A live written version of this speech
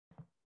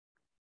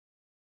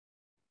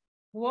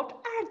What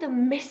are the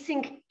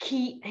missing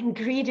key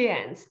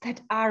ingredients that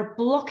are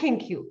blocking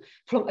you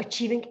from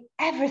achieving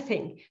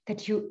everything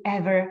that you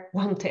ever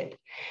wanted?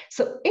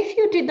 So if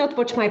you did not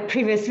watch my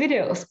previous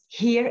videos,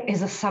 here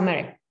is a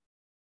summary.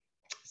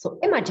 So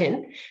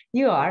imagine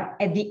you are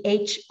at the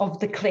edge of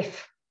the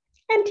cliff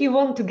and you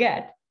want to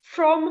get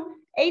from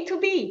A to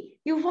B.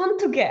 You want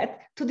to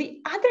get to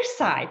the other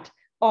side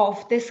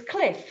of this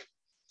cliff.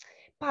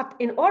 But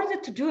in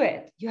order to do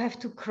it, you have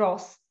to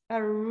cross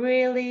a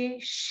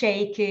really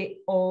shaky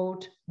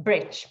old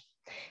bridge.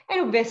 And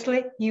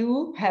obviously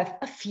you have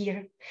a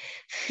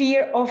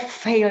fear of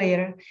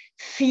failure,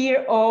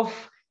 fear of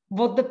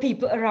what the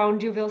people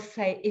around you will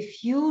say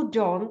if you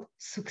don't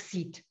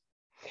succeed.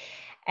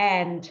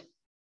 And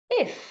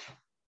if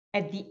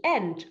at the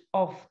end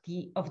of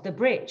the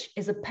bridge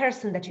is a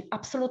person that you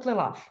absolutely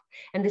love,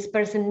 and this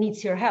person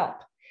needs your help,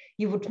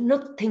 you would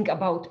not think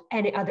about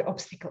any other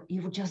obstacle.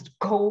 You would just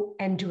go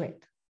and do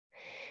it.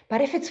 But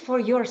if it's for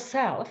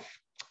yourself,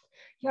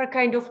 you're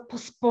kind of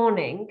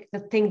postponing the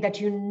thing that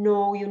you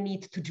know you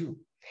need to do,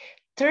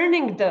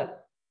 turning the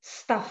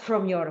stuff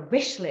from your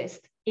wish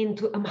list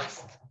into a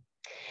must.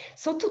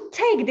 So to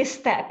take this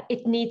step,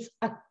 it needs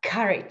a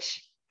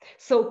courage.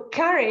 So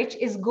courage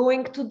is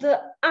going to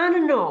the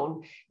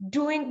unknown,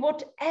 doing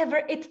whatever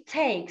it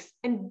takes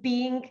and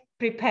being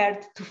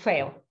prepared to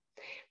fail.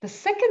 The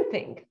second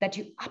thing that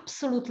you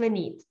absolutely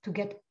need to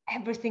get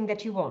everything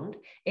that you want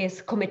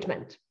is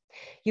commitment.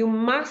 You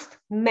must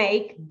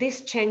make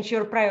this change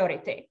your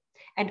priority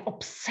and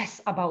obsess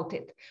about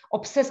it.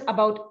 Obsess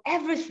about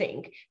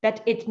everything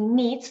that it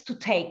needs to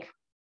take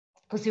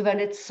because you want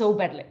it so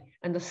badly.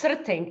 And the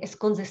third thing is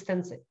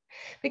consistency.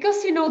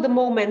 Because you know the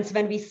moments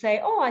when we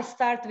say, oh, I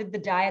start with the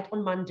diet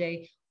on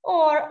Monday,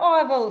 or oh,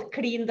 I will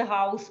clean the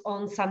house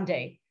on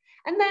Sunday.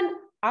 And then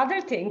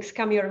other things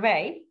come your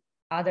way,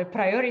 other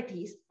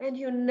priorities, and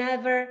you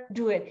never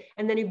do it.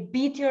 And then you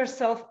beat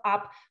yourself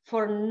up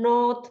for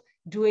not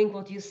doing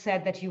what you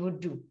said that you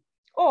would do.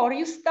 Or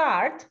you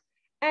start,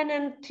 and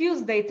then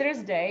Tuesday,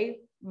 Thursday,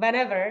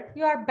 whenever,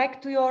 you are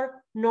back to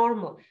your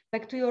normal,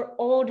 back to your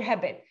old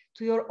habit,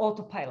 to your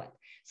autopilot.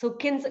 So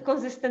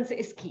consistency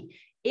is key.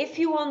 If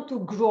you want to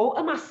grow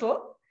a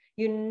muscle,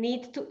 you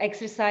need to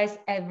exercise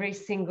every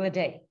single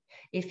day.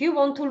 If you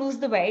want to lose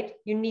the weight,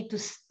 you need to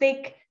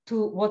stick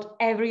to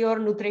whatever your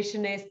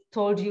nutritionist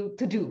told you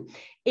to do.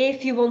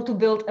 If you want to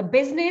build a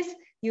business,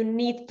 you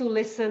need to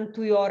listen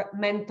to your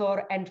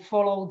mentor and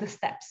follow the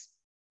steps.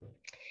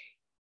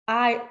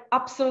 I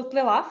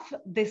absolutely love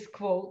this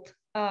quote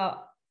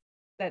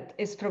that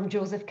is from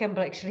Joseph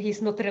Campbell. Actually,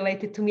 he's not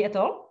related to me at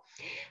all.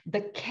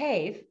 The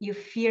cave you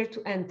fear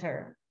to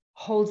enter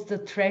holds the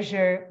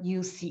treasure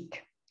you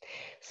seek.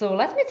 So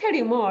let me tell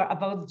you more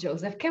about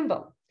Joseph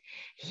Campbell.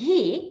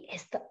 He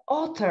is the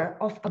author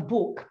of a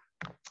book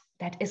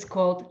that is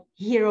called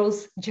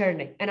Hero's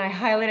Journey. And I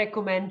highly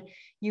recommend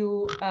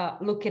you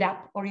look it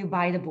up or you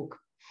buy the book.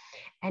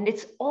 And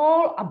it's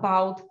all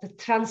about the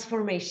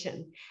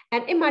transformation.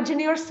 And imagine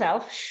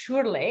yourself,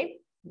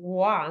 surely,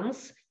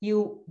 once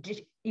you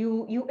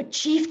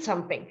achieved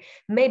something,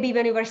 maybe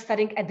when you were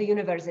studying at the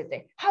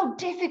university, how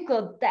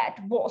difficult that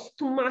was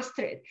to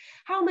master it,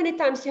 how many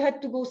times you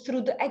had to go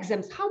through the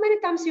exams, how many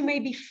times you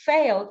maybe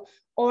failed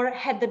or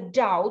had the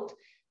doubt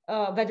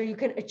whether you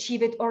can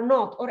achieve it or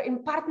not, or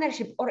in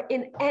partnership or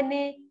in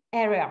any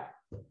area.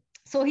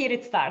 So here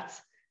it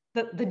starts.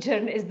 The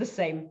journey is the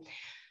same.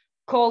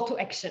 Call to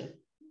action.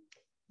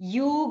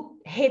 You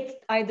hit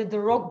either the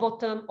rock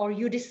bottom or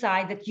you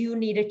decide that you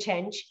need a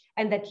change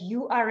and that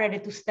you are ready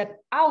to step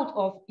out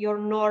of your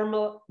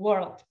normal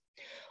world.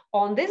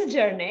 On this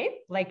journey,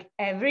 like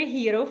every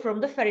hero from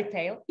the fairy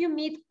tale, you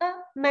meet a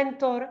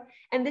mentor,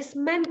 and this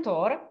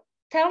mentor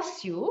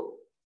tells you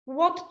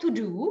what to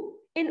do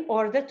in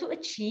order to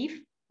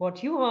achieve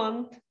what you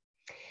want.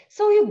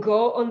 So you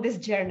go on this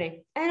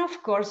journey, and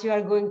of course you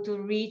are going to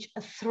reach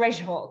a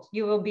threshold.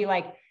 You will be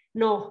like,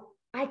 no,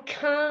 I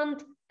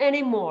can't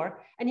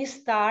anymore. And you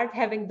start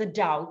having the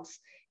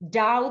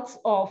doubts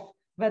of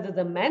whether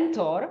the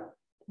mentor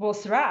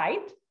was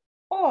right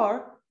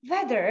or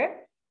whether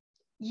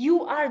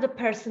you are the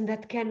person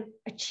that can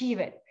achieve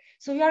it.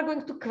 So you are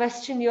going to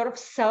question your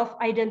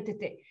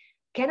self-identity.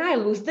 Can I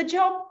lose the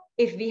job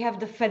if we have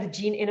the fat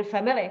gene in a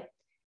family?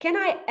 Can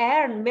I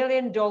earn $1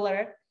 million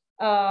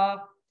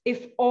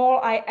if all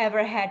I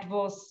ever had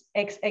was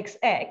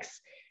XXX?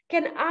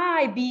 Can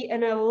I be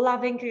in a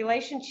loving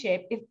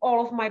relationship if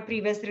all of my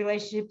previous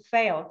relationships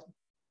failed?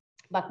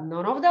 But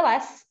none of the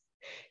less,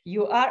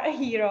 you are a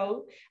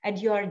hero and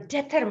you are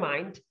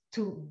determined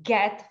to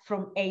get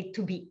from A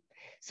to B.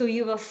 So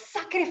you will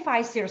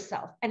sacrifice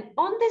yourself. And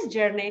on this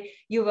journey,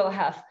 you will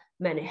have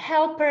many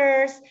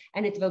helpers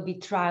and it will be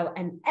trial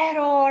and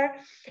error.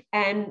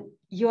 And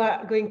you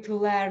are going to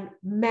learn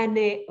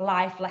many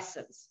life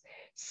lessons.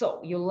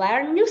 So you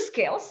learn new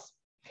skills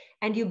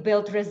and you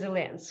build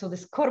resilience. So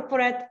this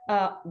corporate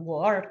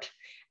word,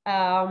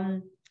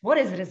 what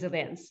is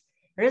resilience?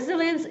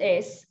 Resilience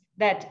is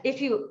that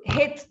if you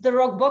hit the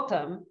rock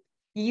bottom,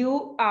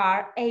 you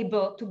are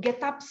able to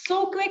get up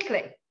so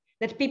quickly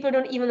that people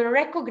don't even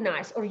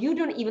recognize, or you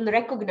don't even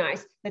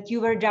recognize that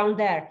you were down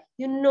there.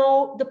 You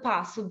know the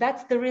past. So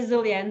that's the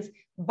resilience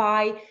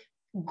by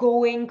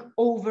going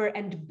over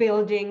and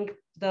building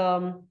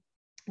the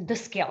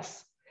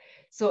skills.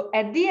 So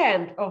at the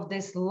end of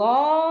this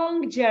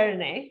long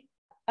journey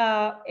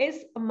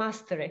is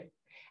mastery.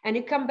 And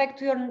you come back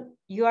to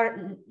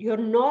your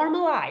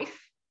normal life,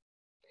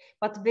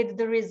 but with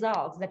the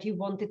results that you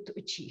wanted to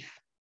achieve.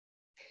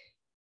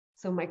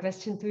 So my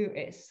question to you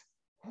is,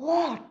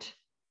 what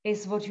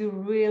is what you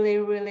really,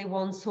 really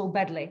want so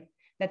badly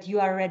that you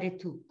are ready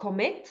to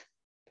commit,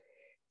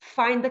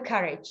 find the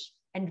courage,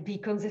 and be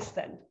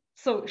consistent?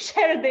 So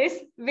share this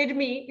with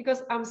me,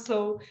 because I'm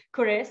so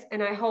curious,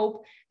 and I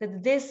hope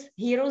that this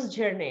hero's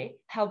journey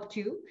helped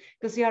you,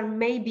 because you are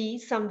maybe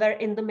somewhere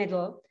in the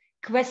middle,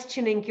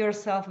 questioning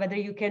yourself whether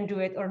you can do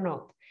it or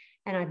not.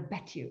 And I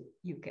bet you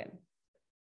can.